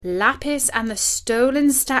Lapis and the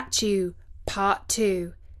Stolen Statue, Part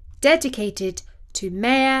 2, dedicated to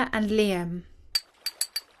Maya and Liam.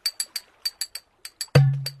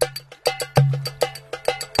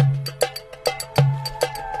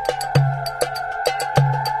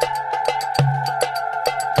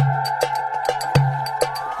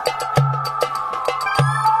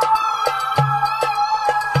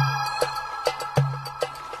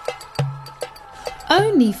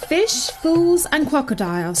 Only fish, fools and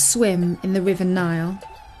crocodiles swim in the River Nile,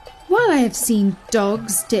 while I have seen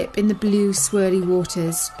dogs dip in the blue swirly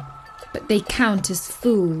waters, but they count as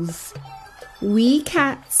fools. We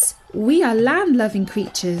cats, we are land-loving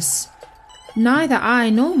creatures. Neither I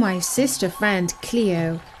nor my sister friend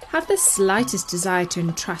Cleo have the slightest desire to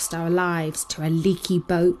entrust our lives to a leaky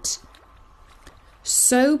boat.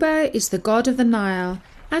 Sober is the god of the Nile,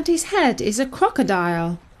 and his head is a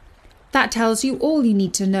crocodile. That tells you all you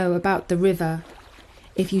need to know about the river.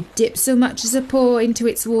 If you dip so much as a paw into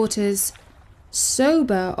its waters,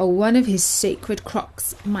 Sober or one of his sacred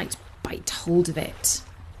crocs might bite hold of it.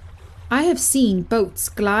 I have seen boats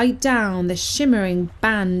glide down the shimmering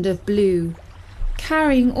band of blue,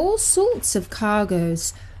 carrying all sorts of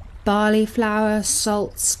cargoes, barley flour,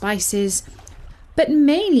 salt, spices, but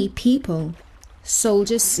mainly people,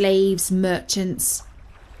 soldiers, slaves, merchants.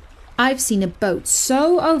 I've seen a boat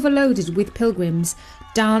so overloaded with pilgrims,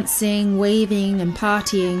 dancing, waving and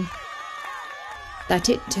partying, that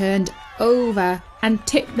it turned over and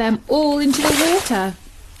tipped them all into the water.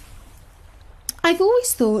 I've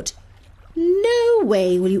always thought, no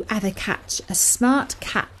way will you ever catch a smart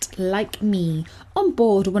cat like me on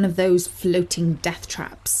board one of those floating death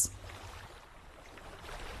traps.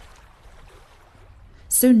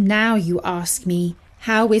 So now you ask me,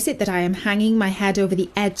 how is it that I am hanging my head over the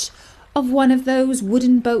edge of one of those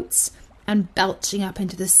wooden boats and belching up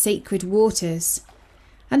into the sacred waters?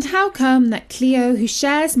 And how come that Cleo, who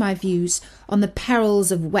shares my views on the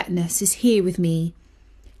perils of wetness, is here with me?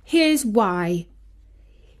 Here's why.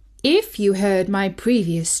 If you heard my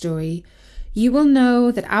previous story, you will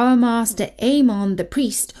know that our master Amon the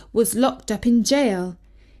priest was locked up in jail.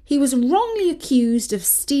 He was wrongly accused of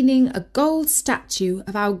stealing a gold statue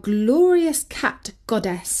of our glorious cat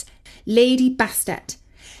goddess, Lady Bastet.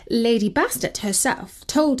 Lady Bastet herself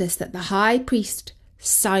told us that the high priest,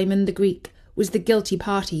 Simon the Greek, was the guilty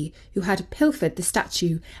party who had pilfered the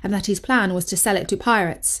statue and that his plan was to sell it to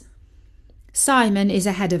pirates. Simon is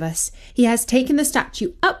ahead of us. He has taken the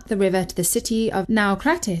statue up the river to the city of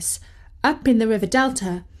Naucratis, up in the river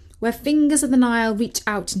delta, where fingers of the Nile reach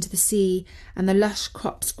out into the sea and the lush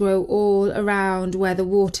crops grow all around where the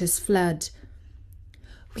waters flood.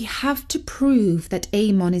 We have to prove that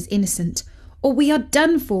Amon is innocent, or we are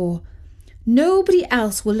done for. Nobody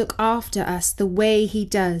else will look after us the way he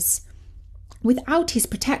does. Without his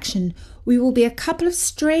protection, we will be a couple of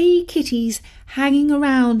stray kitties hanging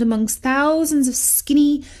around amongst thousands of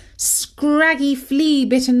skinny, scraggy,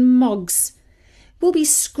 flea-bitten mogs. We'll be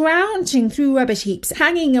scrounging through rubbish heaps,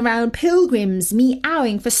 hanging around pilgrims,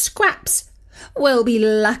 meowing for scraps. We'll be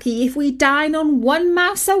lucky if we dine on one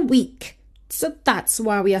mouse a week. So that's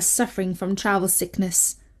why we are suffering from travel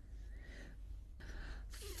sickness.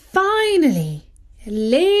 Finally,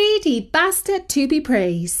 Lady Bastet to be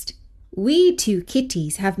praised. We two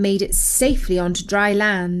kitties have made it safely onto dry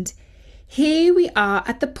land. Here we are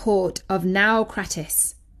at the port of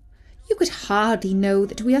Naucratis. You could hardly know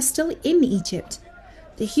that we are still in Egypt.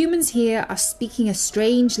 The humans here are speaking a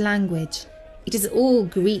strange language. It is all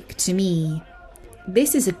Greek to me.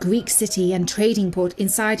 This is a Greek city and trading port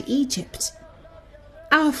inside Egypt.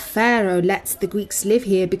 Our pharaoh lets the Greeks live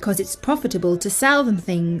here because it's profitable to sell them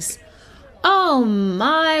things. Oh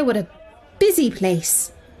my, what a busy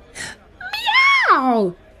place.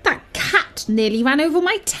 Meow! That cat nearly ran over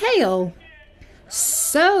my tail.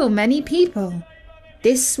 So many people.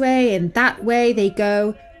 This way and that way they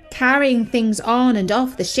go, carrying things on and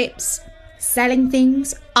off the ships, selling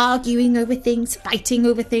things, arguing over things, fighting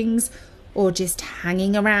over things, or just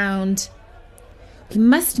hanging around. We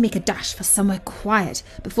must make a dash for somewhere quiet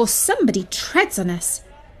before somebody treads on us.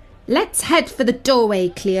 Let's head for the doorway,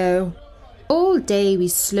 Cleo. All day we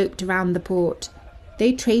sloped around the port.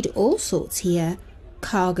 They trade all sorts here.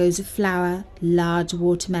 Cargoes of flour, large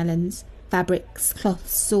watermelons, fabrics,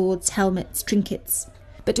 cloths, swords, helmets, trinkets.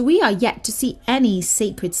 But we are yet to see any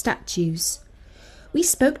sacred statues. We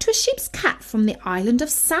spoke to a sheep's cat from the island of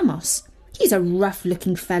Samos. He's a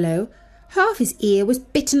rough-looking fellow. Half his ear was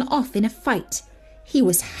bitten off in a fight. He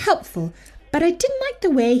was helpful, but I didn't like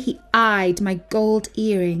the way he eyed my gold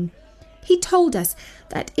earring. He told us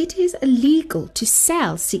that it is illegal to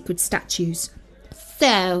sell secret statues.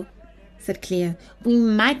 So said Cleo. "We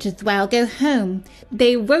might as well go home.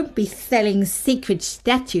 They won't be selling sacred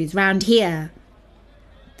statues round here."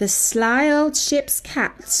 The sly old ship's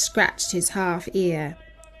cat scratched his half ear.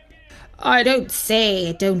 "I don't say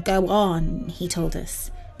it don't go on," he told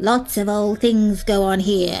us. "Lots of old things go on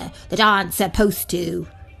here that aren't supposed to."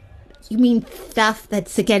 "You mean stuff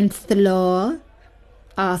that's against the law?"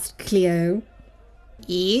 asked Cleo.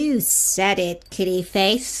 "You said it, kitty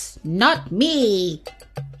face, not me,"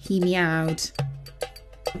 he meowed.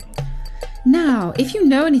 Now, if you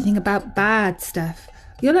know anything about bad stuff,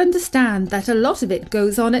 you'll understand that a lot of it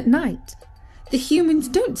goes on at night. The humans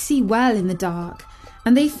don't see well in the dark,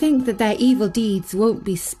 and they think that their evil deeds won't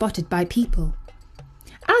be spotted by people.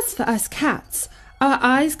 As for us cats, our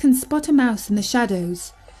eyes can spot a mouse in the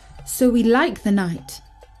shadows, so we like the night,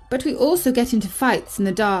 but we also get into fights in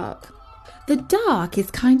the dark. The dark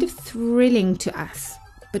is kind of thrilling to us,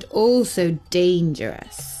 but also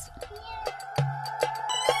dangerous.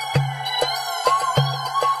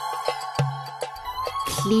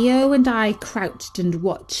 Cleo and I crouched and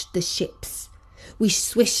watched the ships. We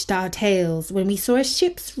swished our tails when we saw a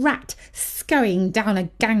ship's rat scurrying down a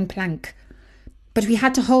gangplank, but we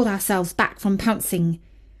had to hold ourselves back from pouncing.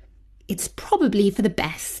 It's probably for the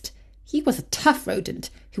best. He was a tough rodent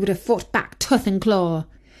who would have fought back tooth and claw.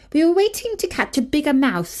 We were waiting to catch a bigger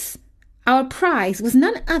mouse. Our prize was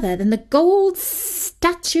none other than the gold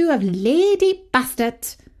statue of Lady Bastard.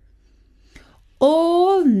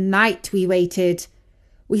 All night we waited.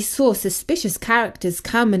 We saw suspicious characters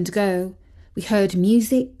come and go. We heard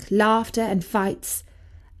music, laughter, and fights.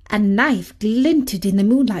 A knife glinted in the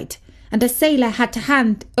moonlight, and a sailor had to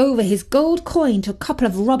hand over his gold coin to a couple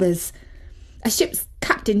of robbers. A ship's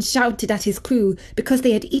captain shouted at his crew because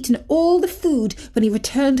they had eaten all the food when he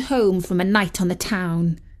returned home from a night on the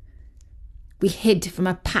town. We hid from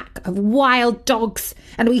a pack of wild dogs,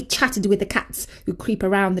 and we chatted with the cats who creep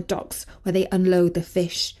around the docks where they unload the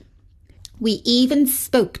fish. We even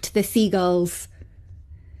spoke to the seagulls.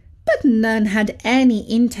 But none had any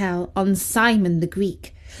intel on Simon the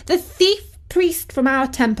Greek, the thief priest from our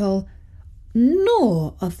temple,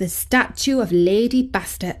 nor of the statue of Lady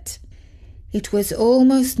Bastard. It was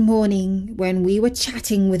almost morning when we were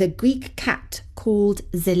chatting with a Greek cat called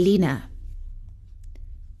Zelina.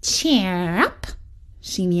 "Cheer up,"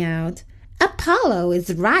 she meowed. "Apollo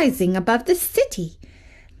is rising above the city.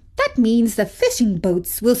 That means the fishing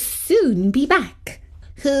boats will soon be back."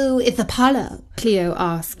 "Who is Apollo?" Cleo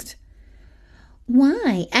asked.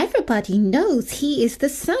 "Why, everybody knows he is the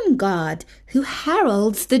sun god who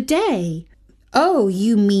heralds the day." "Oh,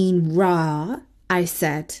 you mean Ra," I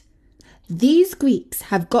said. "These Greeks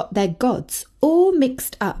have got their gods all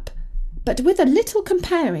mixed up, but with a little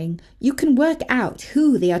comparing, you can work out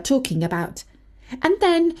who they are talking about." And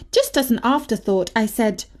then, just as an afterthought, I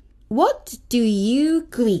said, "What do you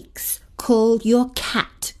Greeks call your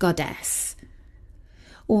cat goddess?"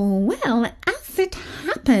 "Well, as it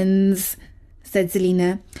happens," said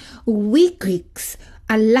Zelina, "we Greeks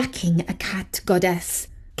are lacking a cat goddess.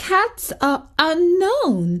 Cats are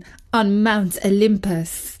unknown on Mount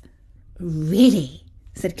Olympus." "Really?"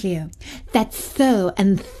 said Cleo. "That's so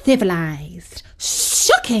uncivilized.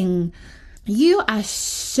 Shocking!" "You are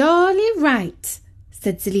surely right,"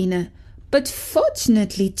 said Zelina, "but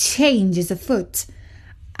fortunately change is afoot.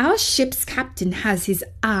 Our ship's captain has his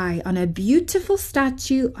eye on a beautiful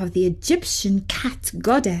statue of the Egyptian cat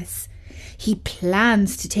goddess. He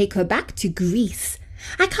plans to take her back to Greece.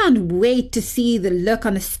 I can't wait to see the look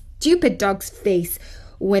on the stupid dog's face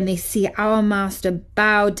when they see our master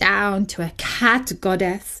bow down to a cat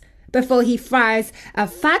goddess before he fries a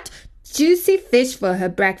fat, juicy fish for her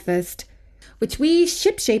breakfast, which we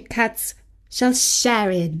ship-shaped cats shall share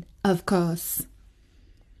in, of course."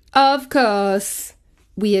 "Of course,"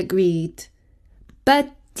 we agreed.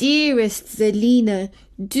 "But dearest Zelina,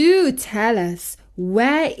 do tell us,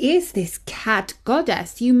 where is this cat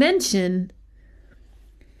goddess you mention?"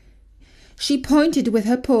 She pointed with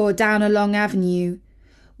her paw down a long avenue.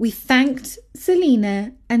 We thanked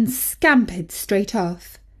Zelina and scampered straight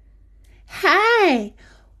off. "Hey,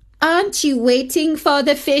 aren't you waiting for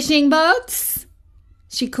the fishing boats?"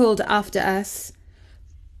 she called after us.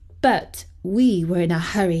 But we were in a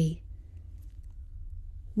hurry.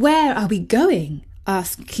 "Where are we going?"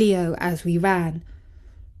 asked Cleo as we ran.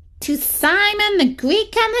 "To Simon the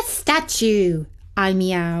Greek and the statue," I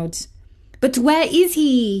meowed. "But where is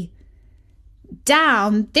he?"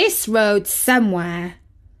 "Down this road somewhere."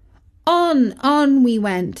 On we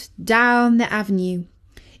went, down the avenue.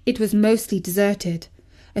 It was mostly deserted.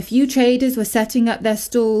 A few traders were setting up their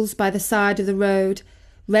stalls by the side of the road.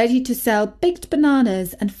 ready to sell baked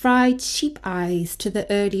bananas and fried sheep eyes to the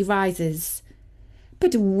early risers.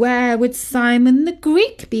 But where would Simon the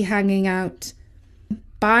Greek be hanging out?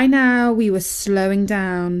 By now we were slowing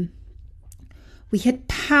down. We had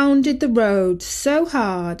pounded the road so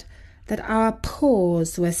hard that our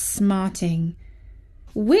paws were smarting.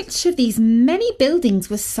 Which of these many buildings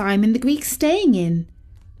was Simon the Greek staying in?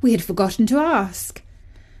 We had forgotten to ask.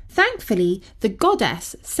 Thankfully, the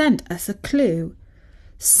goddess sent us a clue.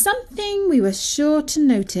 Something we were sure to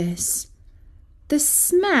notice. The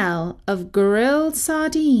smell of grilled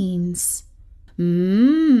sardines.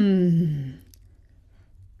 Then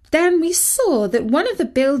we saw that one of the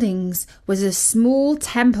buildings was a small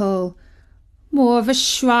temple, more of a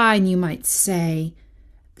shrine, you might say.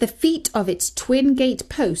 The feet of its twin gate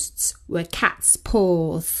posts were cat's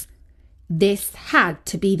paws. This had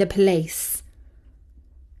to be the place.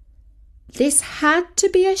 This had to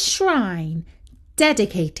be a shrine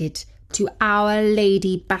dedicated to Our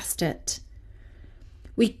Lady Bastard.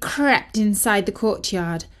 We crept inside the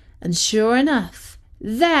courtyard, and sure enough,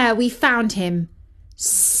 there we found him.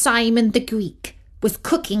 Simon the Greek was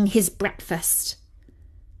cooking his breakfast.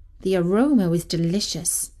 The aroma was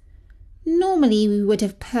delicious. Normally we would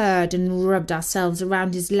have purred and rubbed ourselves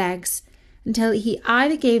around his legs until he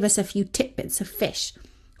either gave us a few tidbits of fish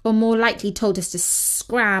or more likely told us to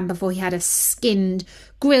scram before he had us skinned,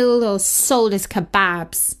 grilled or sold as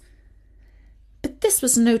kebabs. But this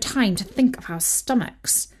was no time to think of our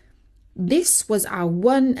stomachs. This was our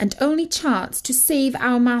one and only chance to save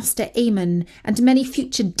our master Amon and many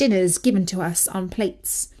future dinners given to us on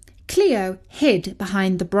plates. Cleo hid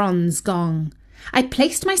behind the bronze gong. I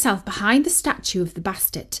placed myself behind the statue of the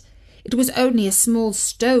bastard. It was only a small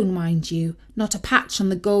stone, mind you, not a patch on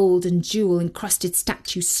the gold and jewel-encrusted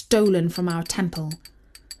statue stolen from our temple.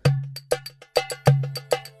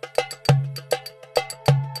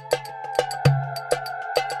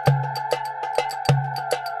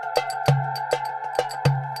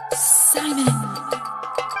 Simon!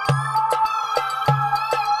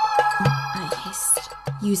 I hissed,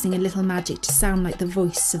 using a little magic to sound like the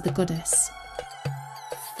voice of the goddess.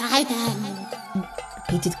 Simon!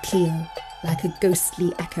 Repeated Cleo, like a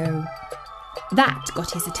ghostly echo. That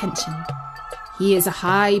got his attention. He is a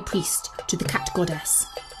high priest to the cat goddess,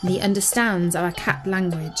 and he understands our cat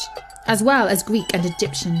language, as well as Greek and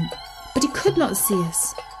Egyptian, but he could not see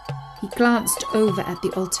us. He glanced over at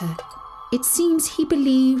the altar. It seems he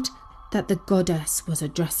believed that the goddess was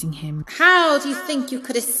addressing him. How do you think you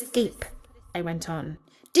could escape? I went on.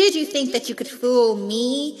 Did you think that you could fool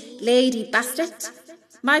me, Lady Bastard?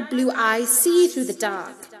 My blue eyes see through the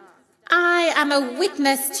dark. I am a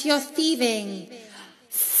witness to your thieving.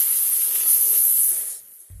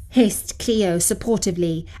 Hissed Cleo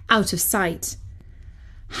supportively, out of sight.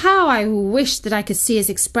 How I wished that I could see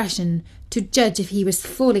his expression to judge if he was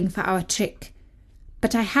falling for our trick.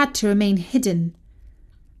 But I had to remain hidden.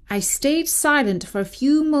 I stayed silent for a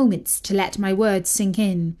few moments to let my words sink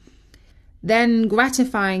in. Then,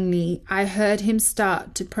 gratifyingly, I heard him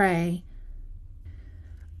start to pray.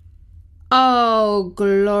 Oh,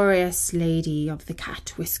 glorious lady of the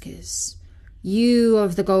cat whiskers, you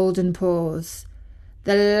of the golden paws,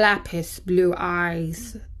 the lapis blue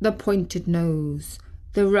eyes, the pointed nose,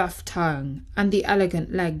 the rough tongue, and the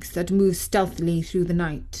elegant legs that move stealthily through the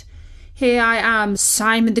night. Here I am,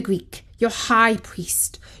 Simon the Greek, your high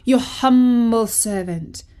priest, your humble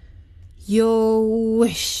servant. Your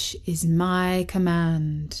wish is my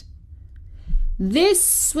command.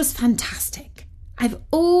 This was fantastic. I've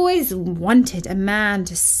always wanted a man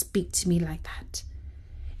to speak to me like that.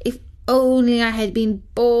 If only I had been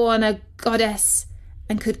born a goddess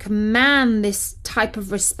and could command this type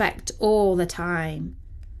of respect all the time.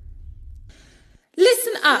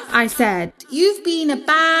 Listen up, I said. You've been a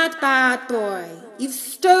bad boy. You've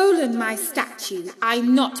stolen my statue.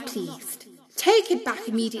 I'm not pleased. Take it back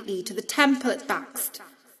immediately to the temple at Bakst.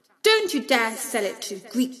 Don't you dare sell it to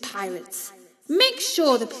Greek pirates. Make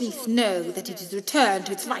sure the police know that it is returned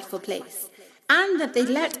to its rightful place, and that they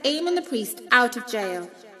let Amon the priest out of jail,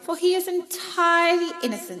 for he is entirely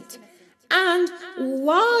innocent. And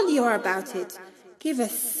while you're about it, give a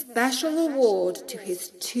special reward to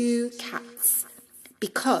his 2 cats,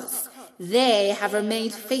 because they have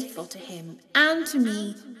remained faithful to him and to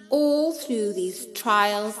me all through these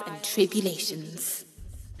trials and tribulations.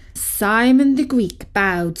 Simon the Greek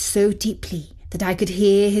bowed so deeply that I could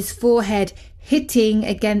hear his forehead hitting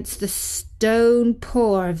against the stone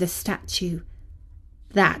paw of the statue.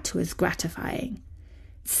 That was gratifying.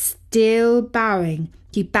 Still bowing,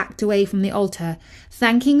 he backed away from the altar,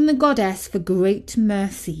 thanking the goddess for great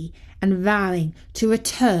mercy and vowing to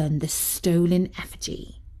return the stolen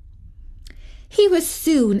effigy. he was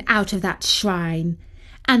soon out of that shrine,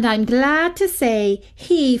 and I'm glad to say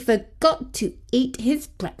he forgot to eat his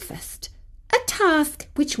breakfast, a task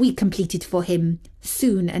which we completed for him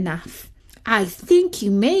soon enough. I think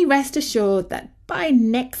you may rest assured that by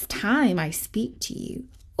next time I speak to you,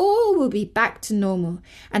 all will be back to normal,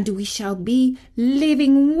 and we shall be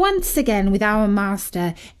living once again with our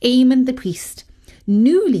master, Amon the priest,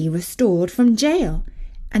 newly restored from jail,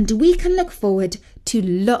 and we can look forward to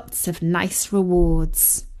lots of nice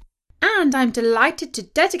rewards. And I'm delighted to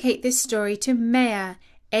dedicate this story to Maya,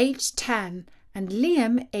 aged 10, and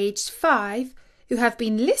Liam, aged 5, who have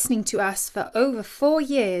been listening to us for over 4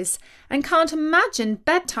 years and can't imagine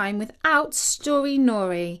bedtime without Story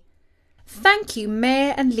Nori. Thank you,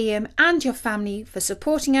 Maya and Liam and your family for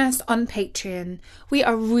supporting us on Patreon. We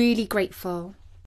are really grateful.